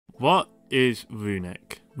What is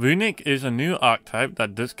Runick? Runick is a new archetype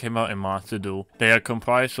that just came out in Master Duel. They are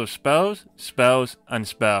comprised of spells, spells, and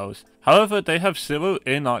spells. However, they have several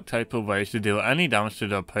in-archetypal ways to deal any damage to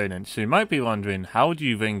the opponent, so you might be wondering, how do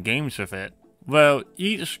you win games with it? Well,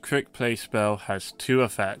 each quick play spell has two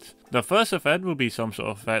effects. The first effect will be some sort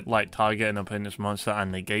of effect like target an opponent's monster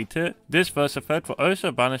and negate it. This first effect will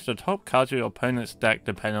also banish the top cards of your opponent's deck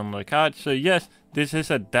depending on the card, so yes, this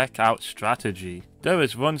is a deck out strategy. There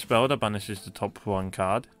is one spell that banishes the top 1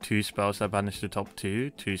 card, 2 spells that banish the top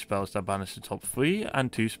 2, 2 spells that banish the top 3,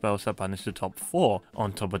 and 2 spells that banish the top 4.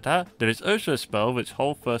 On top of that, there is also a spell which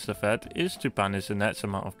whole first effect is to banish the next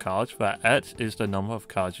amount of cards, where X is the number of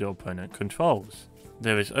cards your opponent controls.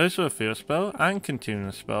 There is also a field spell and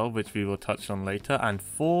continuous spell which we will touch on later, and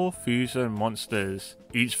 4 fusion monsters.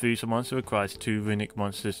 Each fusion monster requires 2 Runick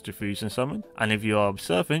monsters to fusion summon, and if you are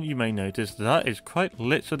observant you may notice that is quite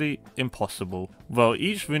literally impossible. Well,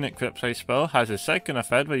 each Runick quick play spell has a second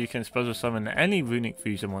effect where you can special summon any Runick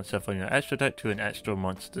fusion monster from your extra deck to an extra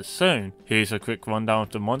monster zone. Here's a quick rundown of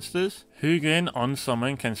the monsters. Hugin on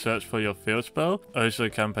summon can search for your field spell, also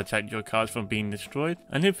can protect your cards from being destroyed,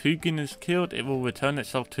 and if Hugin is killed it will return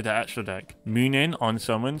itself to the extra deck. Moonin on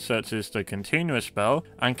summon searches the continuous spell,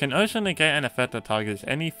 and can also negate an effect that targets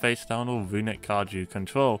any face down or Runick card you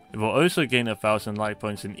control. It will also gain 1000 life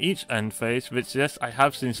points in each end phase, which yes, I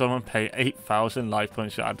have seen someone pay 8000 life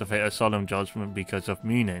points to activate a Solemn Judgment because of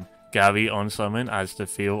Moonin. Gary on summon adds the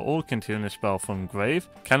field or continuous spell from grave,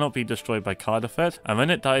 cannot be destroyed by card effects, and when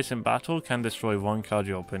it dies in battle can destroy 1 card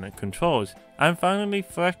your opponent controls. And finally,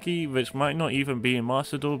 Freki, which might not even be in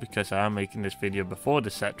Master Duel because I am making this video before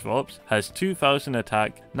the set drops, has 2000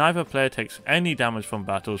 attack. Neither player takes any damage from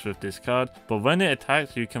battles with this card, but when it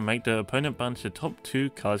attacks you can make the opponent banish the top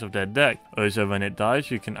 2 cards of their deck. Also when it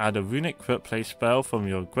dies you can add a Runick quick play spell from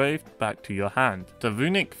your grave back to your hand. The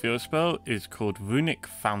Runick field spell is called Runick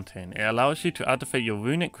Fountain. It allows you to activate your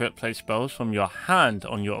Runick quick play spells from your hand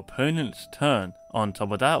on your opponent's turn. On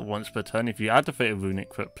top of that, once per turn if you activate a Runick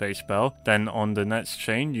quick play spell, then on the next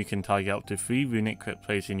chain you can target up to 3 Runick quick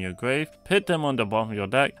plays in your grave, put them on the bottom of your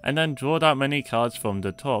deck, and then draw that many cards from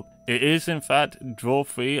the top. It is in fact draw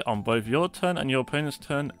 3 on both your turn and your opponent's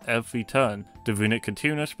turn every turn. The Runick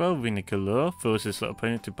continuous spell, Runick Allure, forces the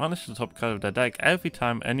opponent to banish the top card of their deck every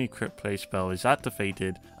time any quick play spell is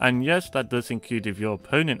activated. And yes, that does include if your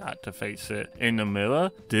opponent activates it. In the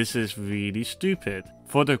mirror, this is really stupid.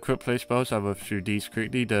 For the quick play spells, I will through these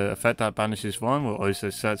quickly. The effect that banishes 1 will also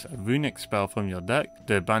search a Runick spell from your deck.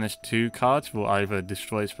 The banished 2 cards will either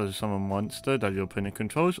destroy a special summon monster that your opponent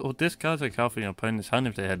controls, or discard a card from your opponent's hand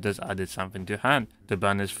if they had just added something to hand. The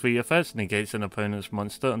banished 3 effects negates an opponent's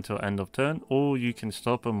monster until end of turn, or you can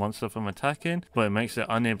stop a monster from attacking, but it makes it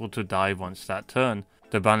unable to die once that turn.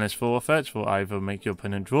 The banished 4 effects will either make your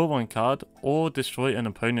opponent draw 1 card, or destroy an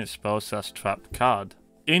opponent's spell/trap card.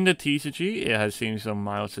 In the TCG, it has seen some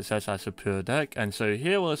mild success as a pure deck, and so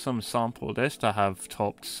here were some sample lists that have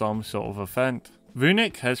topped some sort of event.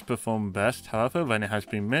 Runick has performed best, however, when it has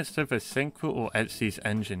been mixed with a Synchro or Etsy's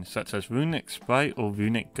engine, such as Runick Sprite or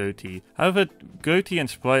Runick Goatee. However, Goatee and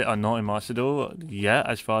Sprite are not in Master Duel yet,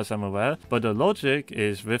 as far as I'm aware, but the logic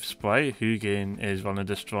is with Sprite, Hugin is one of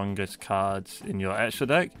the strongest cards in your extra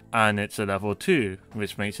deck, and it's a level 2,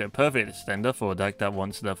 which makes it a perfect extender for a deck that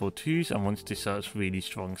wants level 2s and wants to search really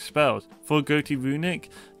strong spells. For Goatee Runick,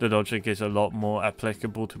 the logic is a lot more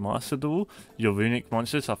applicable to Master Duel. Your Runick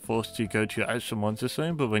monsters are forced to go to your extra monster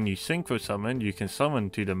zone, but when you synchro summon, you can summon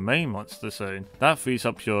to the main monster zone. That frees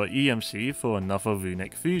up your EMC for another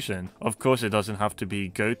Runick fusion. Of course, it doesn't have to be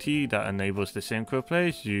Goatee that enables the synchro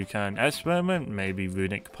plays. You can experiment, maybe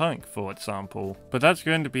Runick Punk for example. But that's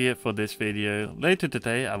going to be it for this video. Later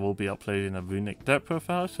today I will be uploading a Runick deck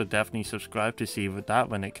profile, so definitely subscribe to see that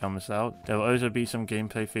when it comes out. There will also be some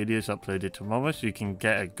gameplay videos uploaded tomorrow so you can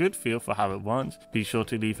get a good feel for how it runs. Be sure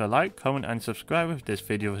to leave a like, comment and subscribe if this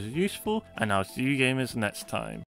video was useful, and I'll see you gamers next time.